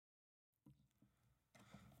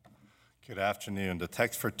Good afternoon. The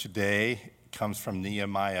text for today comes from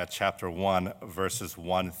Nehemiah chapter 1, verses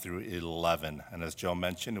 1 through 11. And as Joe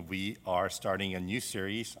mentioned, we are starting a new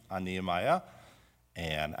series on Nehemiah.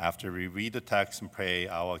 And after we read the text and pray,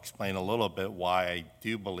 I'll explain a little bit why I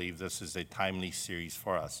do believe this is a timely series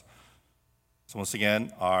for us. So once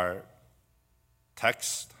again, our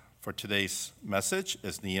text for today's message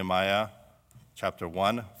is Nehemiah chapter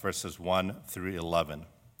 1, verses 1 through 11.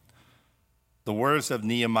 The words of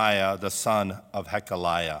Nehemiah, the son of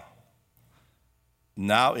Hekeliah.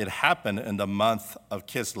 Now it happened in the month of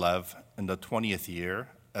Kislev in the 20th year,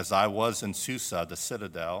 as I was in Susa, the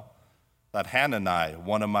citadel, that Hanani,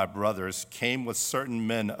 one of my brothers, came with certain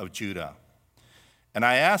men of Judah. And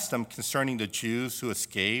I asked them concerning the Jews who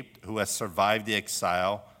escaped, who had survived the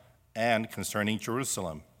exile, and concerning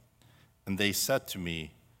Jerusalem. And they said to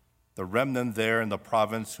me, the remnant there in the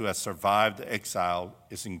province who has survived the exile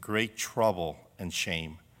is in great trouble and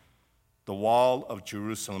shame. The wall of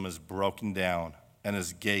Jerusalem is broken down, and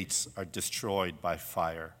its gates are destroyed by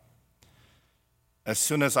fire. As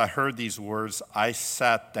soon as I heard these words, I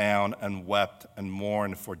sat down and wept and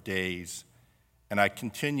mourned for days, and I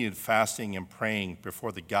continued fasting and praying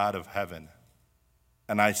before the God of heaven.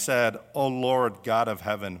 And I said, O Lord God of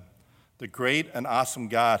heaven, the great and awesome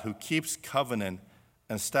God who keeps covenant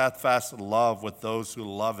and steadfast love with those who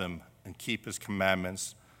love him and keep his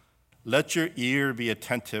commandments. Let your ear be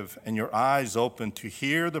attentive and your eyes open to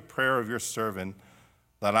hear the prayer of your servant,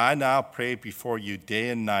 that I now pray before you day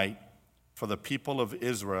and night for the people of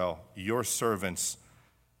Israel, your servants,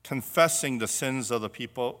 confessing the sins of the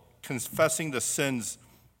people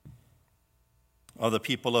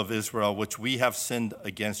of Israel, which we have sinned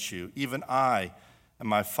against you. Even I and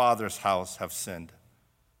my father's house have sinned.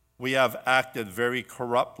 We have acted very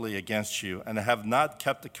corruptly against you and have not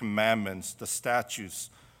kept the commandments, the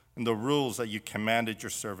statutes, and the rules that you commanded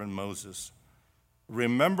your servant Moses.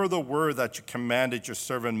 Remember the word that you commanded your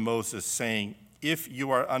servant Moses, saying, if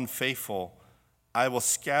you are unfaithful, I will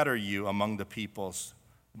scatter you among the peoples.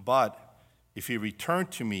 But if you return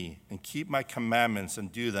to me and keep my commandments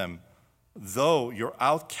and do them, though your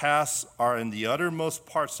outcasts are in the uttermost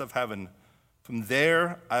parts of heaven, from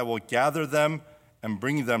there I will gather them and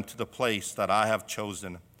bring them to the place that I have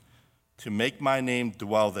chosen, to make my name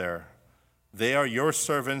dwell there. They are your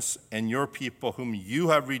servants and your people whom you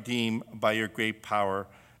have redeemed by your great power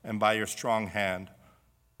and by your strong hand.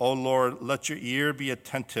 O Lord, let your ear be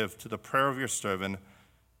attentive to the prayer of your servant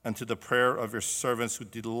and to the prayer of your servants who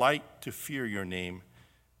delight to fear your name,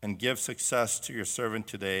 and give success to your servant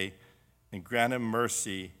today, and grant him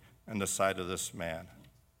mercy in the sight of this man.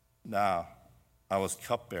 Now I was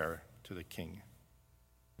cupbearer to the king.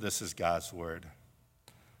 This is God's word.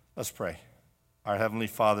 Let's pray. Our Heavenly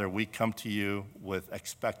Father, we come to you with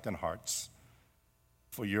expectant hearts,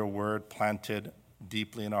 for your word planted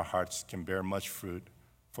deeply in our hearts can bear much fruit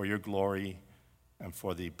for your glory and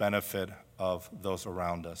for the benefit of those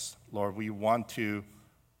around us. Lord, we want to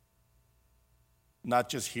not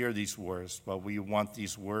just hear these words, but we want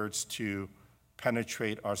these words to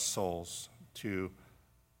penetrate our souls, to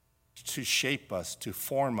shape us, to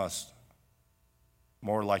form us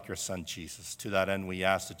more like your son, Jesus. To that end, we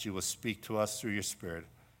ask that you will speak to us through your Spirit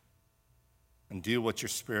and do what your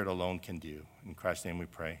Spirit alone can do. In Christ's name we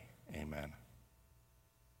pray, amen.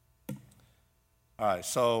 All right,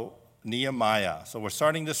 so Nehemiah. So we're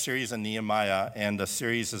starting this series in Nehemiah, and the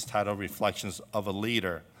series is titled Reflections of a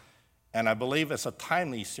Leader. And I believe it's a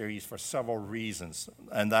timely series for several reasons,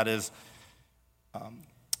 and that is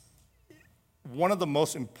one of the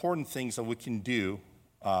most important things that we can do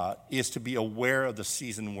is to be aware of the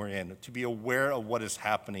season we're in, to be aware of what is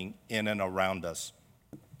happening in and around us.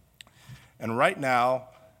 And right now,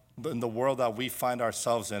 in the world that we find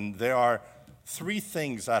ourselves in, there are three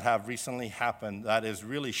things that have recently happened that is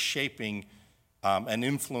really shaping and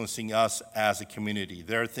influencing us as a community.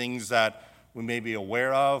 There are things that we may be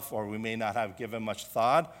aware of or we may not have given much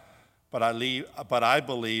thought, but I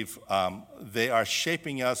believe they are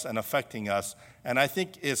shaping us and affecting us. And I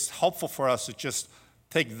think it's helpful for us to just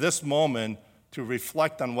take this moment to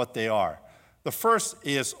reflect on what they are. The first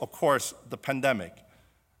is, of course, the pandemic.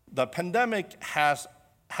 The pandemic has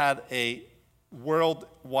had a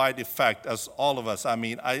worldwide effect, as all of us. I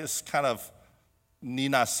mean, it's kind of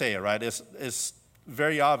need not say it, right? It's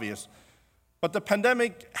very obvious. But the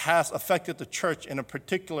pandemic has affected the church in a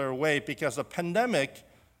particular way because the pandemic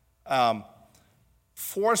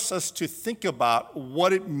forced us to think about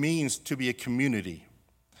what it means to be a community.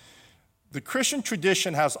 The Christian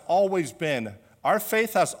tradition has always been, our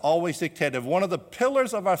faith has always dictated, one of the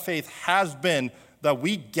pillars of our faith has been that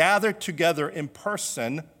we gather together in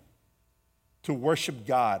person to worship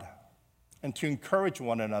God. and to encourage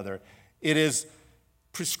one another. It is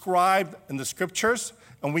prescribed in the scriptures,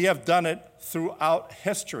 and we have done it throughout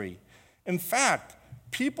history. In fact,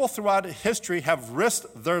 people throughout history have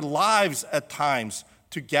risked their lives at times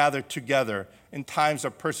to gather together in times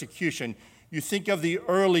of persecution. You think of the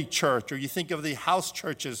early church, or you think of the house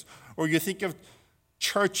churches, or you think of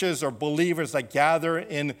churches or believers that gather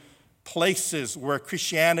in places where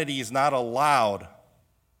Christianity is not allowed.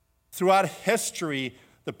 Throughout history,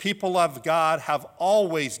 the people of God have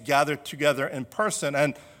always gathered together in person.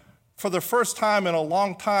 And for the first time in a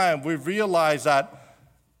long time, we realized that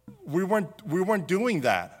we weren't doing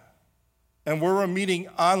that. And we were meeting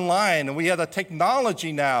online, and we had the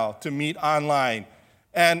technology now to meet online.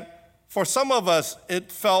 And for some of us,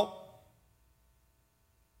 it felt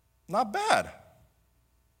not bad.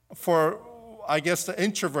 For, I guess, the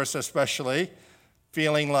introverts especially,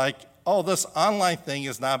 feeling like, oh, this online thing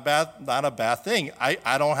is not a bad thing.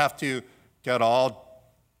 I don't have to get all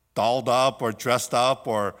dolled up or dressed up,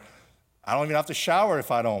 or I don't even have to shower if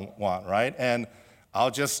I don't want, right? And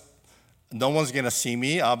no one's going to see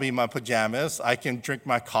me. I'll be in my pajamas. I can drink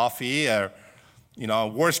my coffee, or,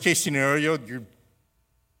 worst case scenario, you're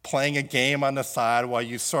playing a game on the side while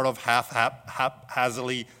you sort of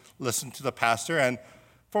haphazardly listen to the pastor. And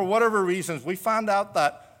for whatever reasons, we found out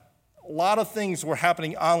that a lot of things were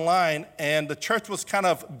happening online, and the church was kind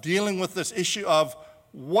of dealing with this issue of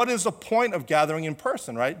what is the point of gathering in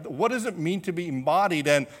person, right? What does it mean to be embodied?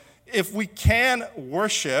 And if we can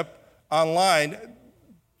worship online,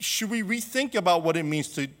 should we rethink about what it means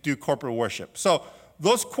to do corporate worship? So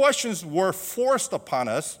those questions were forced upon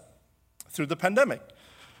us through the pandemic.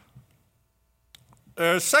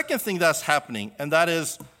 The second thing that's happening, and that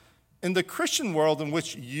is, in the Christian world in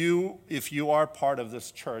which if you are part of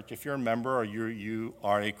this church, if you're a member or you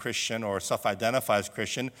are a Christian or self-identify as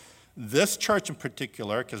Christian, this church in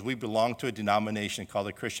particular, because we belong to a denomination called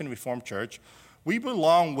the Christian Reformed Church, we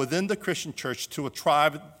belong within the Christian church to a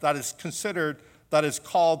tribe that is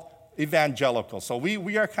called evangelical. So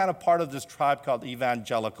we are kind of part of this tribe called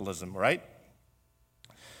evangelicalism, right?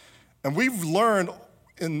 And we've learned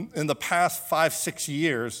in the past 5-6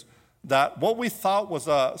 years that what we thought was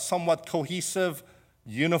a somewhat cohesive,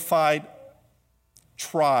 unified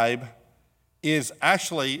tribe is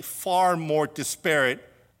actually far more disparate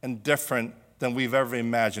and different than we've ever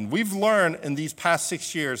imagined. We've learned in these past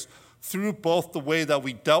 6 years, through both the way that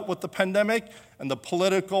we dealt with the pandemic and the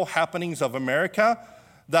political happenings of America,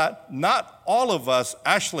 that not all of us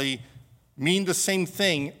actually mean the same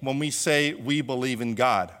thing when we say we believe in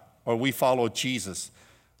God or we follow Jesus.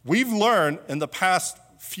 We've learned in the past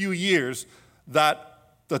few years that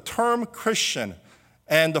the term Christian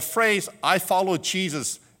and the phrase I follow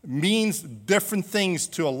Jesus means different things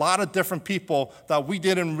to a lot of different people that we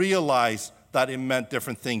didn't realize that it meant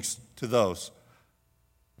different things to those.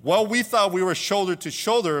 While we thought we were shoulder to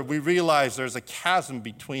shoulder, we realized there's a chasm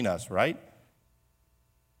between us, right?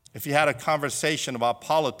 If you had a conversation about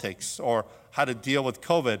politics or how to deal with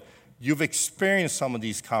COVID, you've experienced some of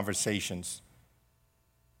these conversations.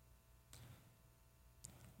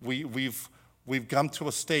 We've come to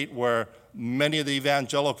a state where many of the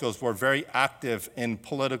evangelicals were very active in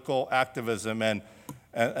political activism, and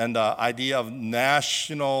the idea of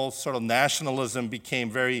nationalism became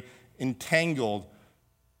very entangled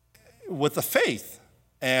with the faith.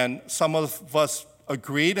 And some of us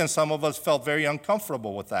agreed, and some of us felt very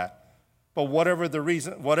uncomfortable with that. But whatever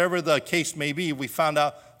the case may be, we found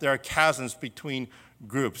out there are chasms between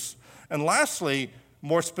groups. And lastly,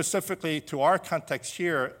 more specifically to our context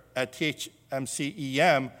here at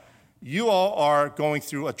THMC-EM, you all are going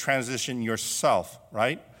through a transition yourself,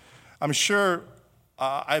 right? I'm sure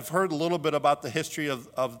I've heard a little bit about the history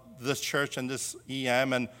of this church and this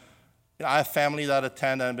EM, and I have family that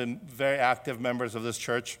attend and have been very active members of this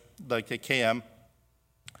church, like at KM.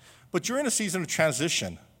 But you're in a season of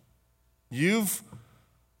transition. You've,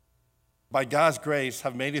 by God's grace,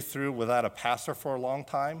 have made it through without a pastor for a long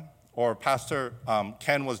time. Or Pastor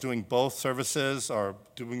Ken was doing both services or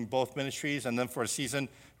doing both ministries, and then for a season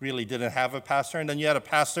really didn't have a pastor. And then you had a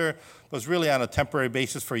pastor that was really on a temporary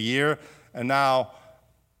basis for a year, and now,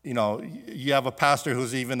 you have a pastor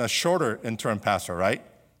who's even a shorter interim pastor, right?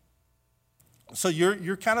 So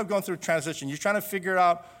you're kind of going through a transition. You're trying to figure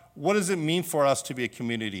out, what does it mean for us to be a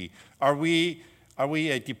community? Are we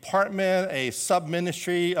a department, a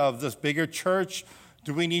sub-ministry of this bigger church?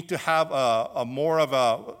 Do we need to have a more of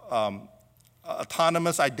a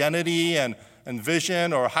autonomous identity and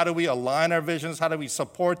vision? Or how do we align our visions? How do we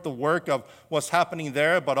support the work of what's happening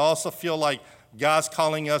there, but also feel like God's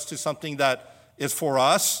calling us to something that is for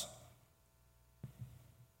us?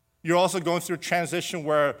 You're also going through a transition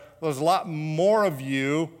where there's a lot more of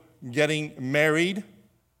you getting married.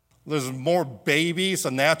 There's more babies,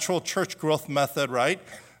 a natural church growth method, right?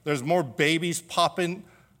 There's more babies popping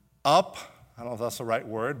up. I don't know if that's the right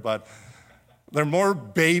word, but there are more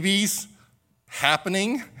babies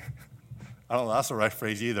happening. I don't know if that's the right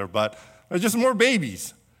phrase either, but there's just more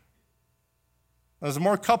babies. There's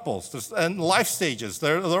more couples and life stages.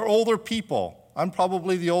 They're older people. I'm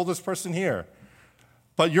probably the oldest person here.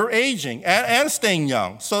 But you're aging and staying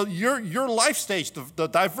young. So your life stage, the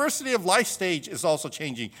diversity of life stage is also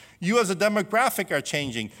changing. You as a demographic are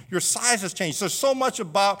changing. Your size has changed. There's so much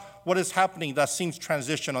about what is happening that seems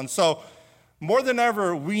transitional. And so more than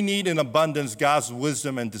ever, we need in abundance God's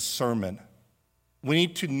wisdom and discernment. We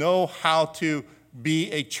need to know how to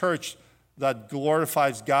be a church that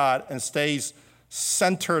glorifies God and stays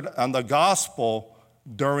centered on the gospel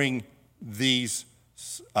during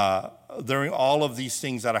all of these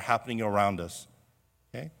things that are happening around us.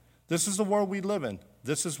 Okay? This is the world we live in.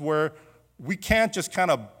 This is where we can't just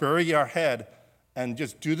kind of bury our head and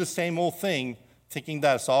just do the same old thing, thinking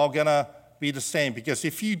that it's all going to be the same. Because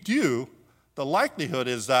if you do, the likelihood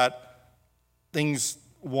is that things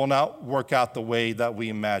will not work out the way that we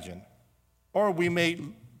imagine. Or we may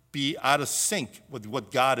be out of sync with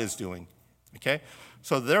what God is doing. Okay?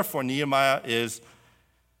 So therefore, Nehemiah is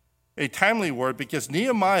a timely word because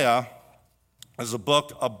Nehemiah is a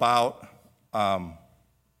book about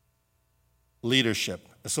leadership.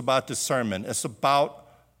 It's about discernment. It's about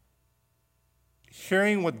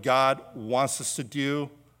hearing what God wants us to do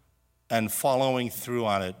and following through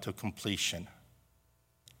on it to completion.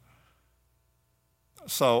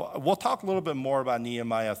 So we'll talk a little bit more about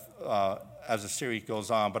Nehemiah as the series goes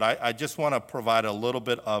on, but I just want to provide a little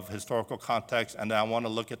bit of historical context, and then I want to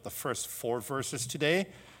look at the first 4 verses today,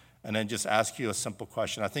 and then just ask you a simple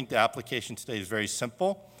question. I think the application today is very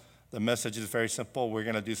simple. The message is very simple. We're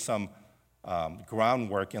going to do some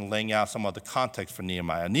groundwork in laying out some of the context for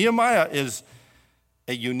Nehemiah. Nehemiah is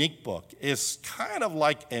a unique book. It's kind of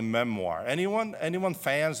like a memoir. Anyone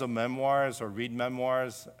fans of memoirs or read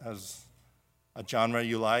memoirs as a genre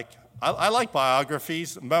you like? I like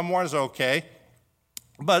biographies. Memoirs are okay.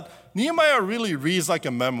 But Nehemiah really reads like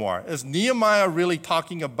a memoir. Is Nehemiah really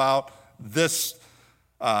talking about this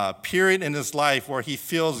period in his life where he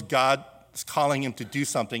feels God is calling him to do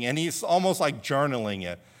something, and he's almost like journaling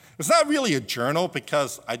it? It's not really a journal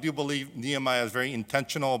because I do believe Nehemiah is very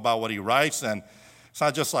intentional about what he writes, and it's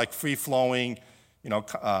not just like free-flowing,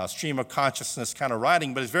 stream of consciousness kind of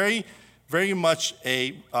writing, but it's very, very much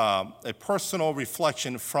a personal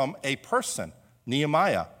reflection from a person,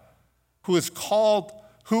 Nehemiah,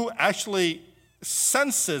 who actually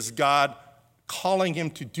senses God calling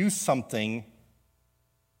him to do something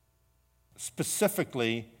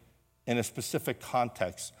specifically in a specific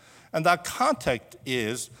context. And that context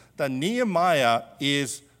is that Nehemiah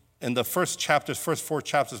is, in the first 4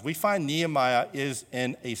 chapters, we find Nehemiah is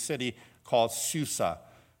in a city called Susa.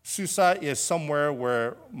 Susa is somewhere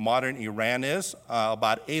where modern Iran is,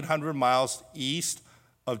 about 800 miles east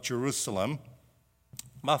of Jerusalem,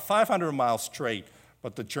 about 500 miles straight,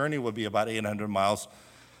 but the journey would be about 800 miles.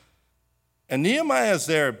 And Nehemiah is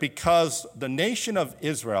there because the nation of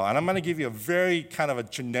Israel, and I'm going to give you a very kind of a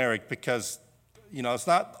generic because, it's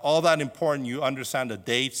not all that important you understand the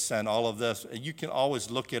dates and all of this. You can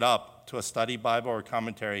always look it up to a study Bible or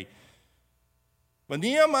commentary. But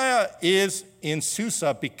Nehemiah is in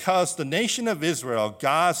Susa because the nation of Israel,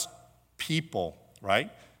 God's people,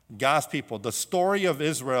 right? God's people. The story of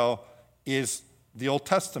Israel is the Old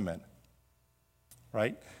Testament,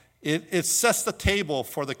 right? It sets the table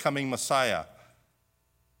for the coming Messiah.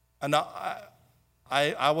 And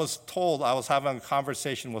I was told, I was having a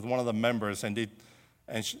conversation with one of the members, and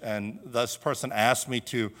this person asked me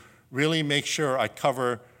to really make sure I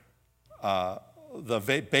cover the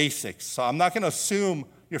basics. So I'm not going to assume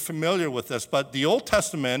you're familiar with this, but the Old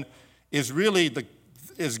Testament is really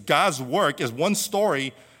is God's work, is one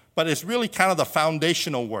story, but it's really kind of the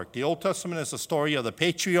foundational work. The Old Testament is the story of the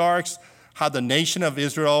patriarchs, how the nation of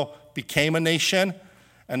Israel became a nation,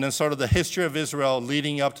 and then sort of the history of Israel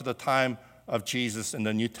leading up to the time of Jesus in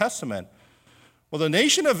the New Testament. Well, the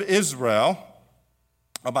nation of Israel,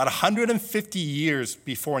 about 150 years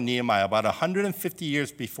before Nehemiah,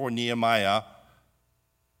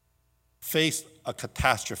 faced a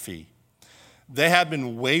catastrophe. They had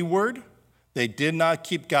been wayward. They did not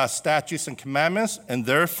keep God's statutes and commandments, and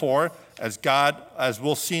therefore, as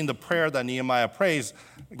we'll see in the prayer that Nehemiah prays,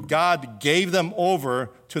 God gave them over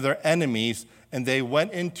to their enemies, and they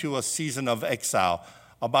went into a season of exile.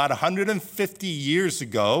 About 150 years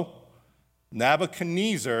ago,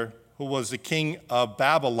 Nebuchadnezzar, who was the king of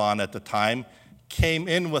Babylon at the time, came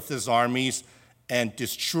in with his armies and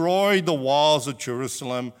destroyed the walls of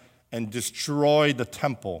Jerusalem and destroyed the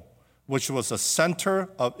temple, which was the center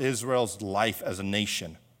of Israel's life as a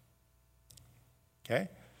nation. Okay?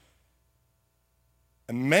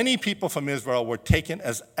 And many people from Israel were taken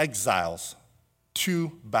as exiles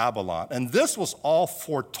to Babylon. And this was all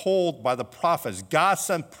foretold by the prophets. God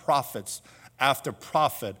sent prophets after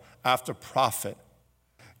prophet after prophet.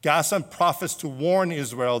 God sent prophets to warn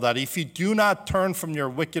Israel that if you do not turn from your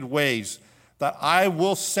wicked ways, that I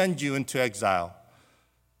will send you into exile.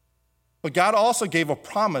 But God also gave a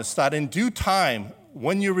promise that in due time,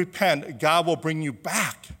 when you repent, God will bring you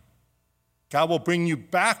back. God will bring you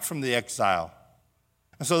back from the exile.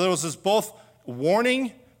 And so there was this both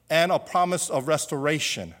warning and a promise of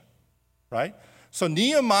restoration, right? So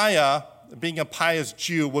Nehemiah, being a pious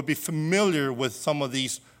Jew, would be familiar with some of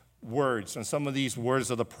these words and some of these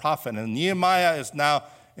words of the prophet. And Nehemiah is now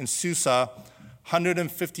in Susa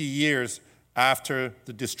 150 years after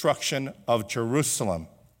the destruction of Jerusalem.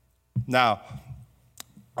 Now,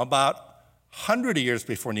 about 100 years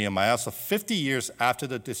before Nehemiah, so 50 years after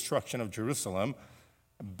the destruction of Jerusalem,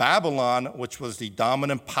 Babylon, which was the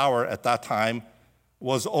dominant power at that time,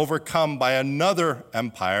 was overcome by another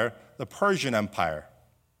empire, the Persian Empire.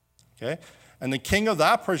 Okay? And the king of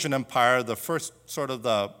that Persian Empire, the first sort of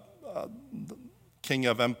the king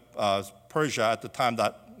of Persia at the time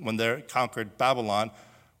that when they conquered Babylon,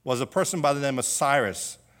 was a person by the name of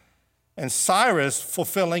Cyrus. And Cyrus,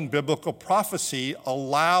 fulfilling biblical prophecy,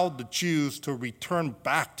 allowed the Jews to return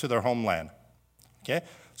back to their homeland. Okay?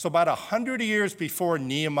 So about 100 years before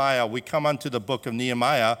Nehemiah, we come onto the book of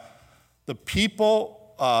Nehemiah, the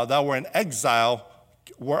people that were in exile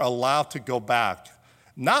were allowed to go back.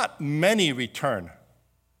 Not many returned,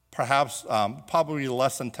 perhaps probably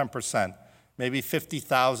less than 10%, maybe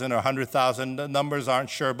 50,000 or 100,000. The numbers aren't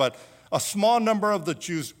sure, but a small number of the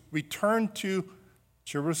Jews returned to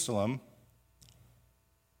Jerusalem.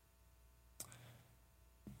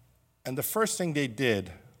 And the first thing they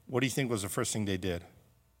did, what do you think was the first thing they did?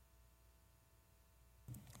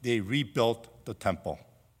 They rebuilt the temple.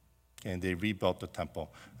 Okay, and they rebuilt the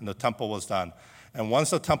temple. And the temple was done. And once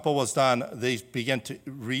the temple was done, they began to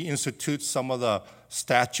reinstitute some of the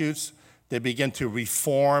statutes. They began to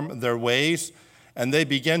reform their ways. And they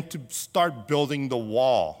began to start building the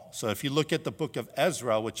wall. So if you look at the book of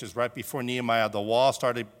Ezra, which is right before Nehemiah, the wall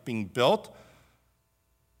started being built.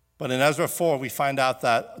 But in Ezra 4, we find out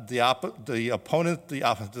that the opponent,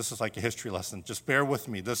 this is like a history lesson. Just bear with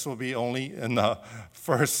me. This will be only in the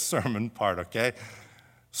first sermon part, okay?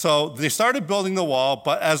 So they started building the wall,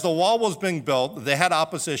 but as the wall was being built, they had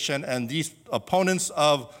opposition, and these opponents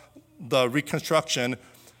of the reconstruction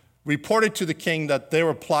reported to the king that they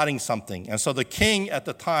were plotting something. And so the king at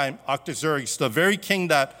the time, Artaxerxes, the very king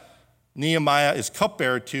that Nehemiah is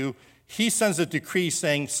cupbearer to, he sends a decree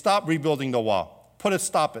saying, stop rebuilding the wall.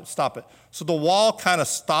 Stop it. So the wall kind of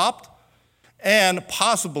stopped and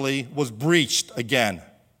possibly was breached again.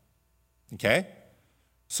 Okay?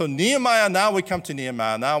 So Nehemiah, now we come to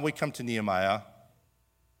Nehemiah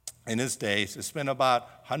in his days. It's been about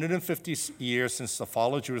 150 years since the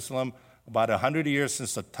fall of Jerusalem, about 100 years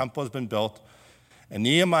since the temple has been built. And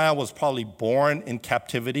Nehemiah was probably born in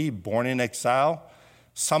captivity, born in exile.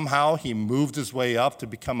 Somehow he moved his way up to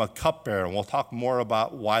become a cupbearer. And we'll talk more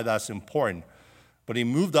about why that's important. But he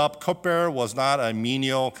moved up. Cupbearer was not a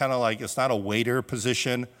menial, kind of like, it's not a waiter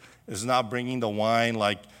position. It's not bringing the wine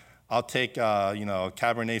like, I'll take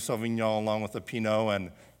Cabernet Sauvignon along with the Pinot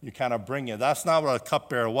and you kind of bring it. That's not what a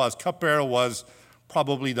cupbearer was. Cupbearer was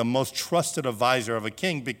probably the most trusted advisor of a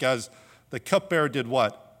king because the cupbearer did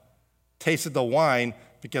what? Tasted the wine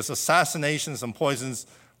because assassinations and poisons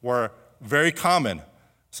were very common.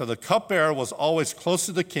 So the cupbearer was always close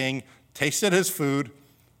to the king, tasted his food,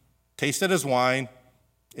 tasted his wine.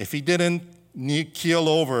 If he didn't keel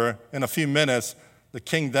over in a few minutes, the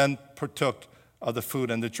king then partook of the food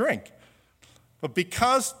and the drink. But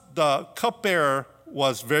because the cupbearer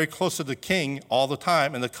was very close to the king all the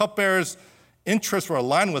time, and the cupbearer's interests were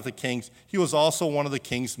aligned with the king's, he was also one of the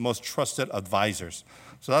king's most trusted advisors.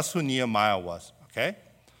 So that's who Nehemiah was, okay?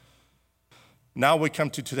 Now we come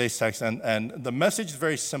to today's text, and the message is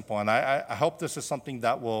very simple, and I hope this is something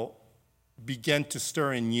that will begin to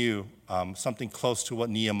stir in you something close to what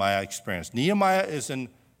Nehemiah experienced. Nehemiah is in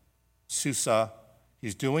Susa.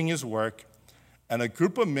 He's doing his work, and a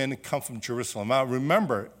group of men come from Jerusalem. Now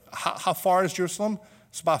remember, how far is Jerusalem?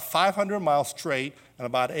 It's about 500 miles straight and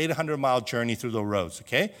about 800-mile journey through the roads,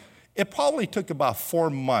 okay? It probably took about 4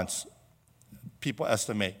 months, people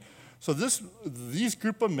estimate. So these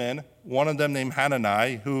group of men, one of them named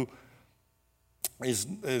Hanani, who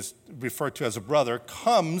is referred to as a brother,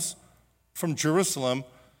 comes from Jerusalem,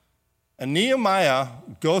 and Nehemiah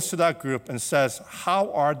goes to that group and says,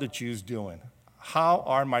 how are the Jews doing? How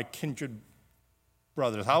are my kindred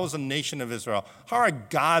brothers? How is the nation of Israel? How are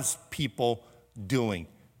God's people doing?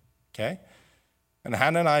 Okay? And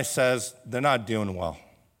Hananiah says, they're not doing well.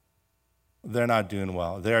 They're not doing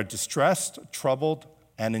well. They are distressed, troubled,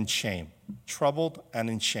 and in shame. Troubled and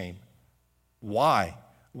in shame. Why?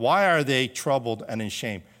 Why are they troubled and in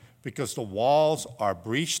shame? Because the walls are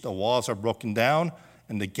breached, the walls are broken down,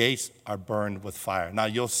 and the gates are burned with fire. Now,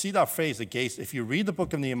 you'll see that phrase, the gates, if you read the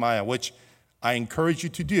book of Nehemiah, which I encourage you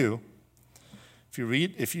to do. If you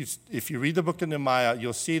read the book of Nehemiah,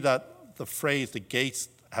 you'll see that the phrase, the gates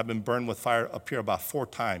have been burned with fire, appear about 4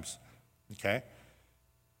 times, okay?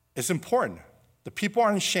 It's important. The people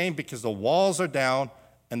are in shame because the walls are down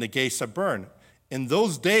and the gates are burned. In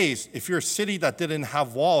those days, if you're a city that didn't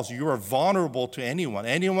have walls, you were vulnerable to anyone.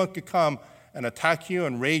 Anyone could come and attack you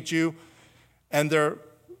and raid you, and their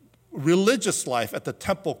religious life at the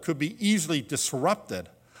temple could be easily disrupted.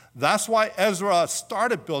 That's why Ezra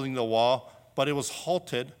started building the wall, but it was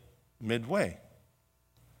halted midway.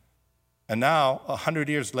 And now, 100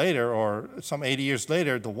 years later, or some 80 years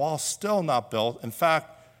later, the wall's still not built. In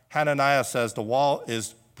fact, Hananiah says the wall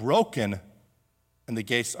is broken and the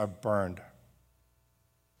gates are burned.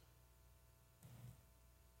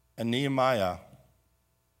 And Nehemiah's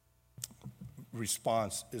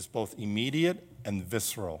response is both immediate and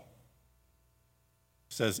visceral.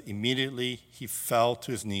 It says, immediately he fell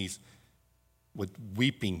to his knees with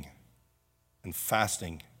weeping and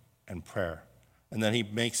fasting and prayer. And then he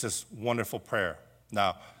makes this wonderful prayer.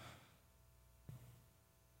 Now,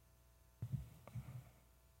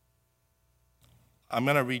 I'm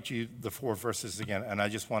going to read you the 4 verses again, and I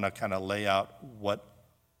just want to kind of lay out what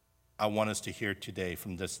I want us to hear today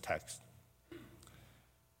from this text.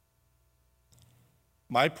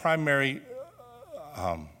 My primary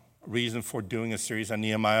reason for doing a series on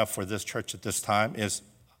Nehemiah for this church at this time is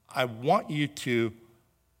I want you to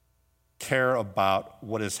care about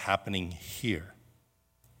what is happening here.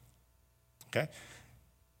 Okay?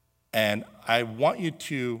 And I want you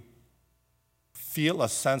to feel a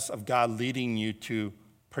sense of God leading you to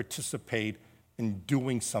participate in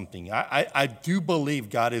doing something. I do believe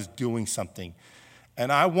God is doing something.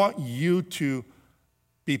 And I want you to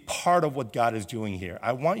be part of what God is doing here.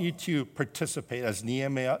 I want you to participate as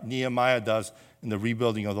Nehemiah does in the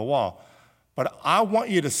rebuilding of the wall. But I want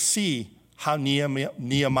you to see how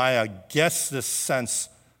Nehemiah gets this sense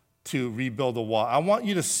to rebuild the wall. I want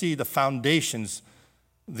you to see the foundations,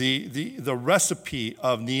 the recipe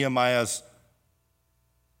of Nehemiah's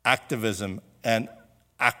activism and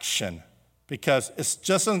action, because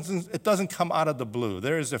it doesn't come out of the blue.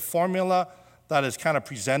 There is a formula that is kind of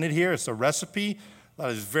presented here. It's a recipe that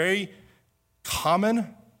is very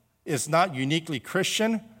common. It's not uniquely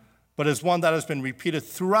Christian, but it's one that has been repeated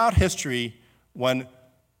throughout history when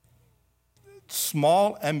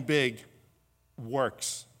small and big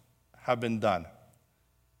works have been done.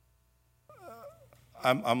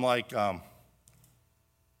 I'm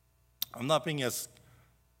not being as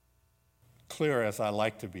clear as I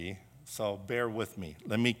like to be, so bear with me.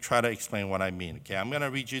 Let me try to explain what I mean. Okay, I'm going to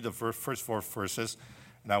read you the first 4 verses,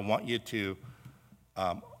 and I want you to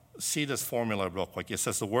see this formula real quick. It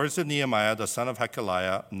says, the words of Nehemiah, the son of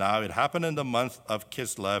Hakaliah. Now it happened in the month of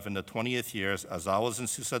Kislev in the 20th year, as I was in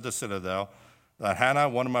Susa the citadel, that Hannah,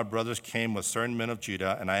 one of my brothers, came with certain men of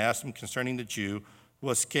Judah, and I asked him concerning the Jew who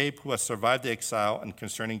escaped, who has survived the exile, and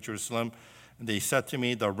concerning Jerusalem. And they said to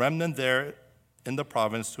me, the remnant there in the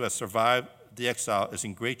province who has survived the exile is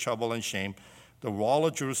in great trouble and shame. The wall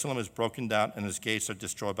of Jerusalem is broken down, and its gates are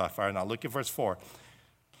destroyed by fire. Now look at verse 4.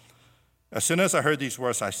 As soon as I heard these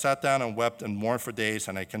words, I sat down and wept and mourned for days,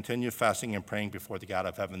 and I continued fasting and praying before the God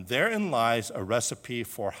of heaven. Therein lies a recipe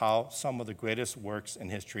for how some of the greatest works in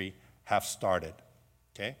history have started,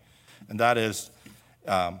 okay? And that is,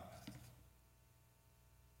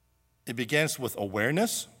 it begins with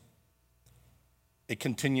awareness, it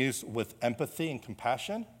continues with empathy and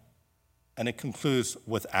compassion, and it concludes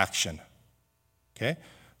with action, okay?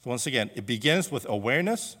 So once again, it begins with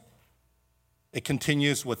awareness, it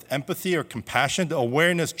continues with empathy or compassion. The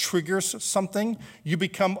awareness triggers something. You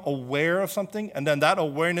become aware of something, and then that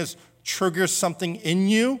awareness triggers something in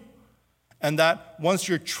you. And that once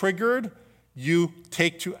you're triggered, you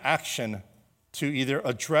take to action to either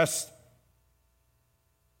address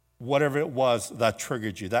whatever it was that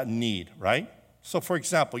triggered you, that need, right? So for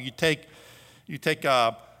example, let's take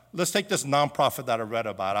this nonprofit that I read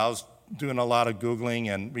about. I was doing a lot of Googling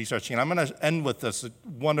and researching, and I'm going to end with this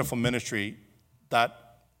wonderful ministry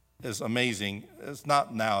that is amazing. It's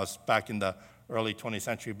not now, it's back in the early 20th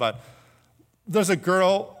century. But there's a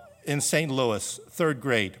girl in St. Louis, third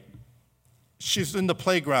grade. She's in the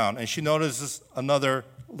playground, and she notices another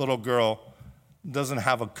little girl doesn't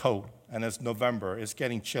have a coat, and it's November. It's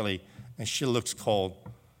getting chilly, and she looks cold.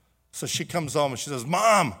 So she comes home, and she says,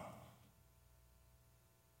 "Mom,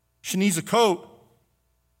 she needs a coat."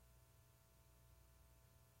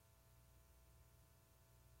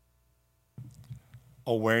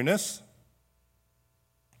 Awareness.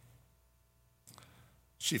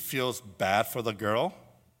 She feels bad for the girl.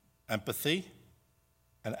 Empathy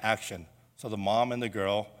and action. So the mom and the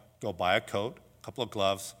girl go buy a coat, a couple of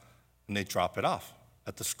gloves, and they drop it off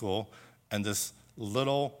at the school. And this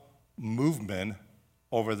little movement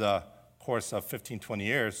over the course of 15, 20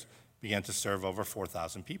 years began to serve over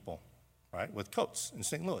 4,000 people, right, with coats in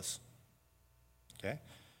St. Louis. Okay?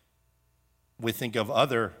 We think of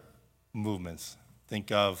other movements.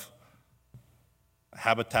 Think of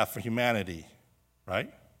Habitat for Humanity,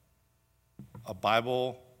 right? A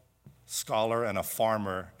Bible scholar and a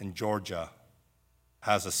farmer in Georgia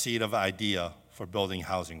has a seed of idea for building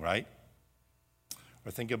housing, right?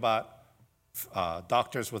 Or think about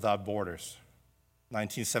Doctors Without Borders.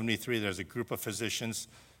 1973, there's a group of physicians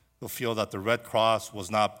who feel that the Red Cross was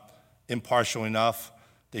not impartial enough.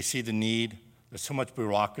 They see the need. There's too much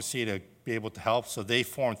bureaucracy to be able to help. So they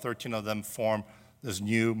formed, 13 of them formed this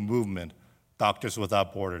new movement, Doctors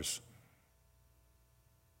Without Borders.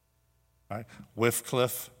 Right?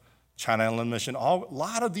 Wycliffe, China Inland Mission, a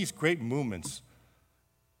lot of these great movements.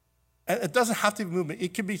 And it doesn't have to be a movement.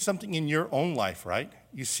 It could be something in your own life, right?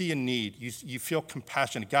 You see a need. You feel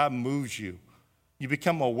compassion. God moves you. You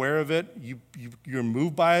become aware of it. You're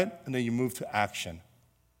moved by it, and then you move to action.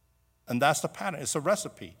 And that's the pattern. It's a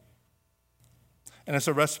recipe. And it's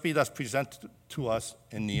a recipe that's presented to us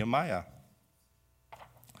in Nehemiah.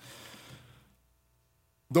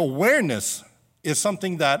 The awareness is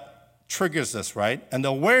something that triggers this, right? And the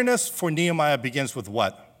awareness for Nehemiah begins with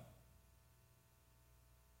what?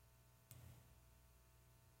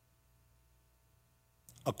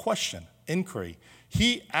 A question, inquiry.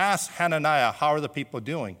 He asked Hananiah, how are the people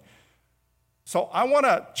doing? So I want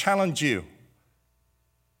to challenge you.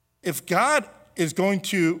 If God is going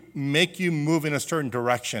to make you move in a certain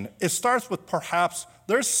direction, it starts with perhaps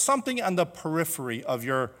there's something on the periphery of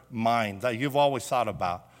your mind that you've always thought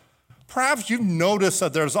about. Perhaps you've noticed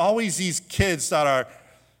that there's always these kids that are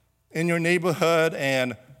in your neighborhood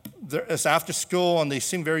and it's after school and they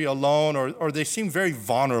seem very alone or they seem very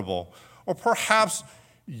vulnerable. Or perhaps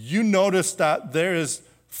you notice that there is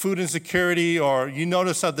food insecurity or you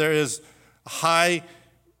notice that there is high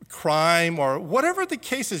crime or whatever the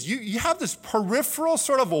case is. You have this peripheral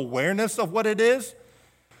sort of awareness of what it is.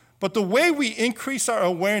 But the way we increase our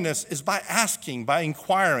awareness is by asking, by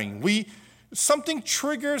inquiring. Something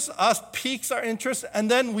triggers us, piques our interest,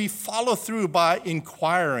 and then we follow through by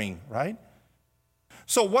inquiring, right?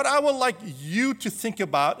 So what I would like you to think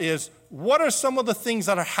about is, what are some of the things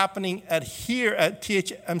that are happening here at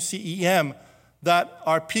THMCEM that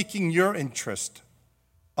are piquing your interest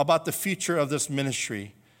about the future of this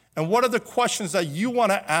ministry? And what are the questions that you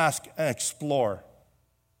want to ask and explore?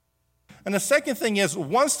 And the second thing is,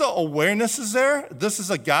 once the awareness is there, this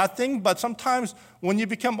is a God thing, but sometimes when you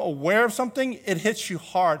become aware of something, it hits you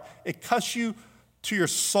hard. It cuts you to your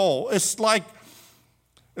soul. It's like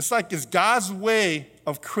it's God's way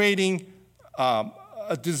of creating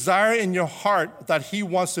a desire in your heart that He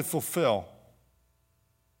wants to fulfill.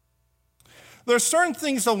 There are certain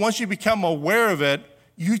things that once you become aware of it,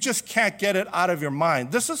 you just can't get it out of your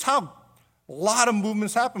mind. This is how a lot of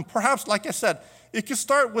movements happen. Perhaps, like I said, it could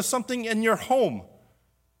start with something in your home.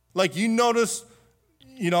 Like you notice,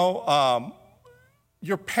 your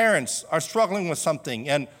parents are struggling with something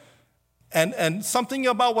and something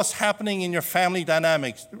about what's happening in your family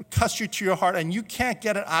dynamics cuts you to your heart and you can't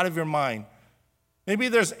get it out of your mind. Maybe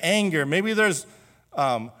there's anger, maybe there's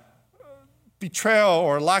betrayal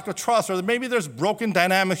or lack of trust, or maybe there's broken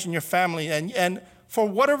dynamics in your family and for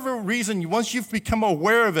whatever reason, once you've become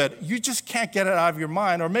aware of it, you just can't get it out of your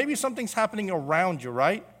mind. Or maybe something's happening around you,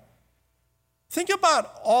 right? Think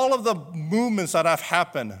about all of the movements that have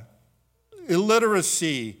happened.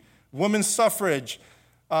 Illiteracy, women's suffrage,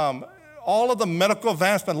 all of the medical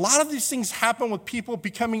advancement. A lot of these things happen with people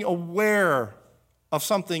becoming aware of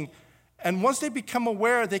something. And once they become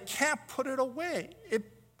aware, they can't put it away. It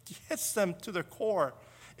hits them to their core.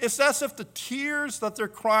 It's as if the tears that they're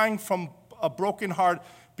crying from a broken heart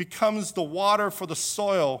becomes the water for the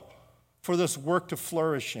soil for this work to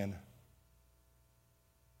flourish in.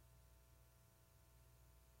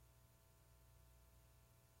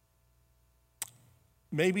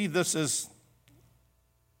 maybe this is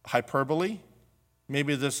hyperbole.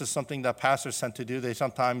 Maybe this is something that pastors tend to do. They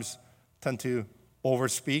sometimes tend to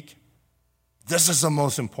overspeak. This is the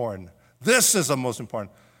most important. This is the most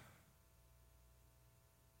important.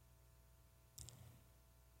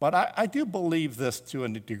 But I do believe this to a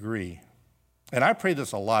degree. And I pray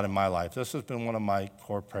this a lot in my life. This has been one of my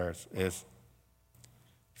core prayers is,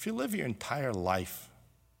 if you live your entire life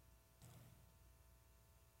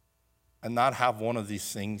and not have one of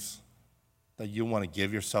these things that you want to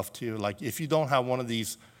give yourself to, like if you don't have one of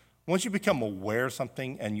these, once you become aware of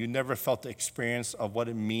something and you never felt the experience of what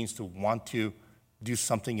it means to want to do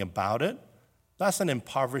something about it, that's an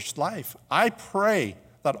impoverished life. I pray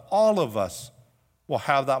that all of us will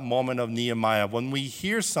have that moment of Nehemiah when we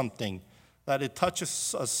hear something that it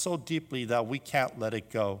touches us so deeply that we can't let it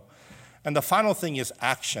go. And the final thing is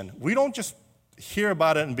action. We don't just hear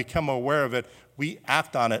about it and become aware of it, we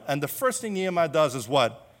act on it. And the first thing Nehemiah does is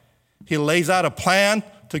what? He lays out a plan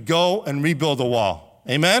to go and rebuild the wall.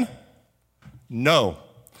 Amen? No.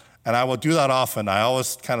 And I will do that often. I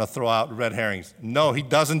always kind of throw out red herrings. No, he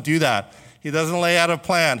doesn't do that. He doesn't lay out a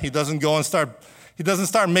plan. He doesn't go and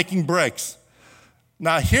start making bricks.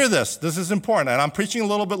 Now, hear this. This is important. And I'm preaching a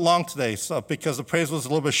little bit long today because the praise was a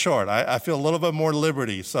little bit short. I feel a little bit more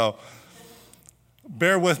liberty. So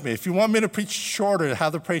bear with me. If you want me to preach shorter,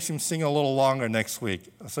 have the praise team sing a little longer next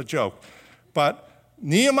week. That's a joke. But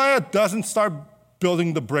Nehemiah doesn't start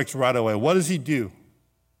building the bricks right away. What does he do?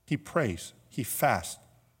 He prays. He fasts.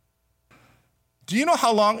 Do you know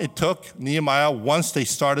how long it took Nehemiah, once they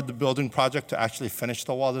started the building project, to actually finish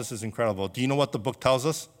the wall? This is incredible. Do you know what the book tells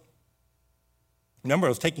us? Remember,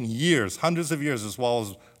 it was taking years, hundreds of years, as well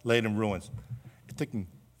as laid in ruins. It took them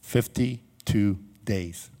 52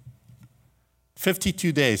 days.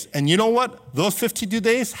 52 days. And you know what? Those 52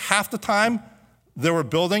 days, half the time they were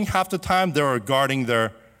building, half the time they were guarding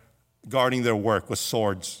their work with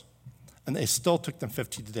swords. And it still took them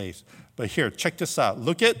 52 days. But here, check this out.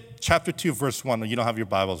 Look at chapter 2, verse 1. You don't have your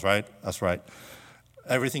Bibles, right? That's right.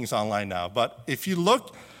 Everything's online now. But if you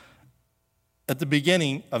look at the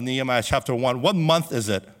beginning of Nehemiah chapter 1, what month is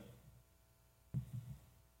it?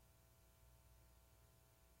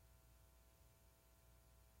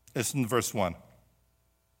 It's in verse 1.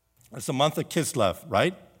 It's the month of Kislev,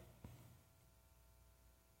 right?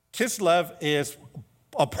 Kislev is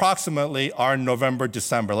approximately our November,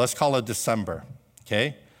 December. Let's call it December,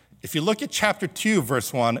 okay? If you look at chapter 2,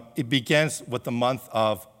 verse 1, it begins with the month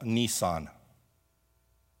of Nisan.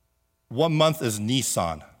 What month is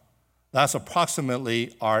Nisan? That's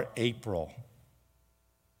approximately our April.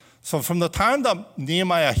 So from the time that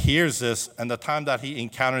Nehemiah hears this and the time that he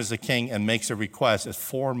encounters the king and makes a request is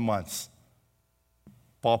 4 months.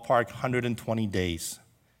 Ballpark, 120 days.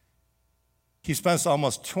 He spends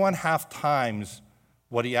almost 2.5 times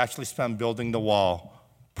what he actually spent building the wall,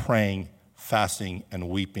 praying, fasting, and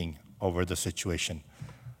weeping over the situation.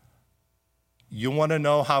 You want to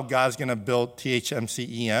know how God's going to build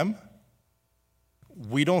THMCEM?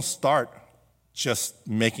 We don't start just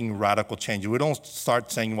making radical changes. We don't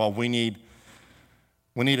start saying, well, we need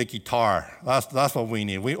a guitar. That's what we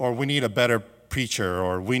need. We need a better preacher,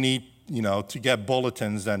 or we need, to get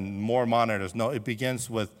bulletins and more monitors. No, it begins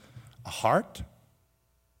with a heart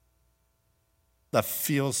that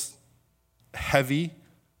feels heavy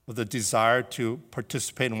with a desire to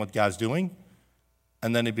participate in what God's doing,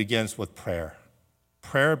 and then it begins with prayer.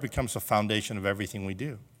 Prayer becomes the foundation of everything we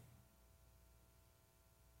do.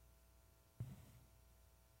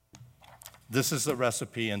 This is the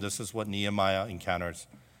recipe, and this is what Nehemiah encounters.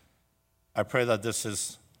 I pray that this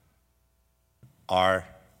is our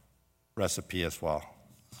recipe as well.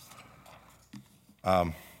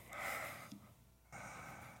 I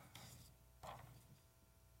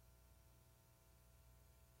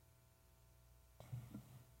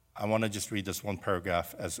want to just read this one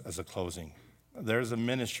paragraph as a closing. There's a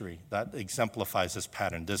ministry that exemplifies this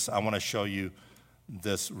pattern. I want to show you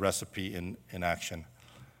this recipe in action.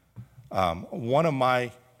 One of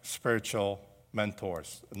my spiritual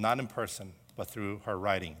mentors, not in person, but through her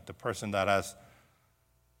writing, the person that has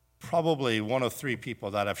probably one of 3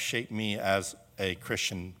 people that have shaped me as a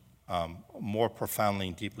Christian more profoundly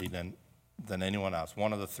and deeply than anyone else,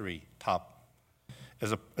 one of the 3 top,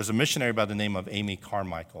 is a missionary by the name of Amy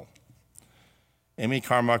Carmichael. Amy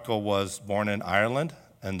Carmichael was born in Ireland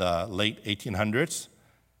in the late 1800s,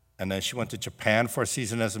 and then she went to Japan for a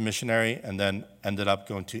season as a missionary, and then ended up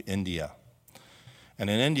going to India. And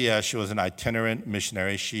in India, she was an itinerant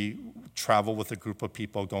missionary. She traveled with a group of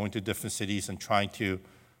people going to different cities and trying to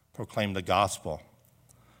proclaim the gospel.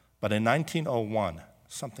 But in 1901,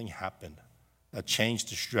 something happened that changed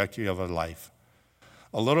the trajectory of her life.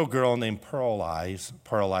 a little girl named Pearl Eyes,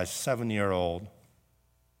 7-year-old.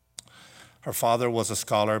 Her father was a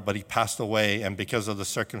scholar, but he passed away, and because of the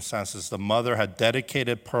circumstances, the mother had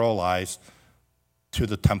dedicated Pearl Eyes to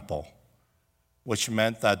the temple, which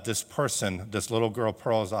meant that this person, this little girl,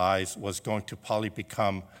 Pearl's Eyes, was going to probably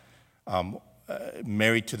become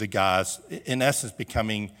married to the gods, in essence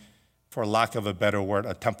becoming, for lack of a better word,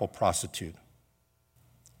 a temple prostitute.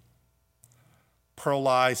 Pearl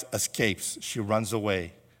Eyes escapes. She runs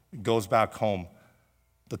away, goes back home.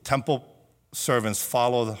 The temple servants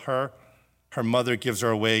follow her. Her mother gives her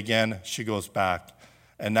away again. She goes back.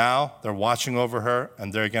 And now they're watching over her,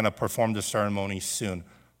 and they're going to perform the ceremony soon.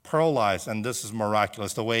 Pearl Eyes, and this is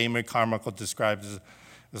miraculous. The way Amy Carmichael describes it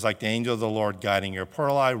is like the angel of the Lord guiding her.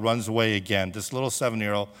 Pearl Eye runs away again. This little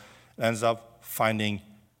 7-year-old ends up finding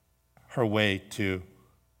her way to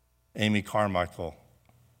Amy Carmichael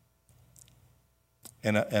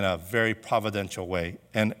in a very providential way.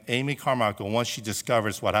 And Amy Carmichael, once she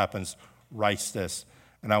discovers what happens, writes this.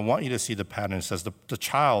 And I want you to see the pattern. It says, the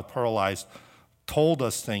child, Pearl Eyes, told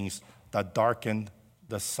us things that darkened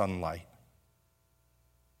the sunlight.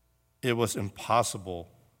 It was impossible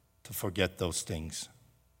to forget those things.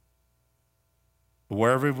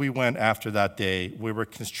 Wherever we went after that day, we were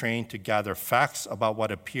constrained to gather facts about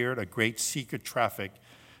what appeared a great secret traffic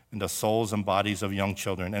in the souls and bodies of young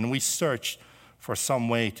children. And we searched for some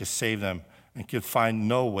way to save them and could find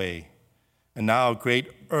no way. And now a great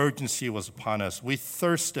urgency was upon us. We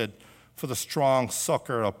thirsted for the strong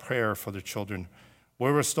succor of prayer for the children.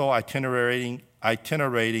 We were still itinerating,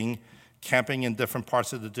 camping in different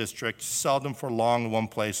parts of the district, seldom for long in one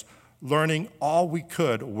place, learning all we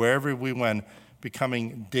could wherever we went,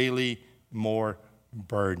 becoming daily more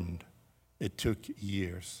burdened. It took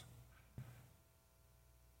years.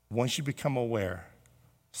 Once you become aware,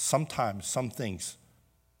 sometimes some things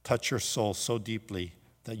touch your soul so deeply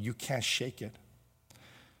that you can't shake it.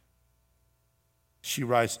 She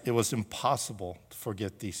writes, it was impossible to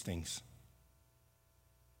forget these things.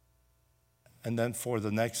 And then for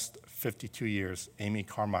the next 52 years, Amy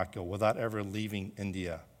Carmichael, without ever leaving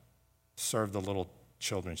India, served the little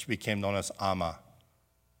children. She became known as Amma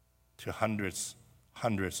to hundreds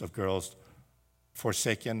of girls,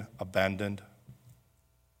 forsaken, abandoned.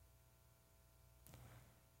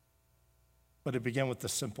 But it began with the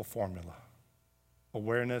simple formula: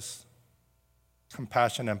 awareness,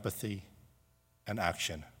 compassion, empathy, and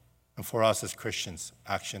action. And for us as Christians,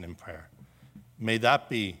 action and prayer. May that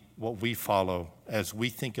be what we follow as we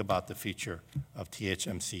think about the future of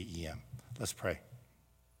THMC EM. Let's pray.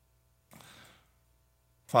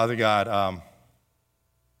 Father God,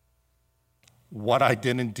 what I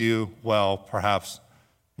didn't do well, perhaps,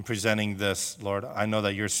 in presenting this, Lord, I know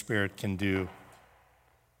that your Spirit can do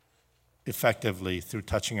effectively through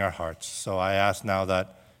touching our hearts. So I ask now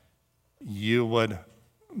that you would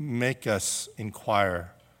make us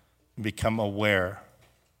inquire, become aware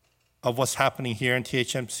of what's happening here in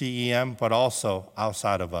THMC EM, but also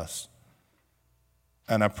outside of us.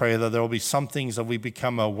 And I pray that there will be some things that we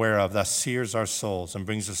become aware of that sears our souls and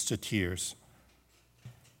brings us to tears.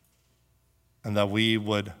 And that we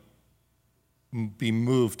would be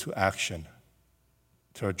moved to action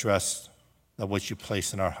to address that which you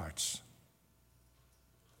place in our hearts.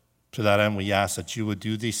 To that end, we ask that you would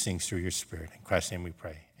do these things through your Spirit. In Christ's name we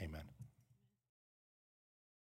pray. Amen.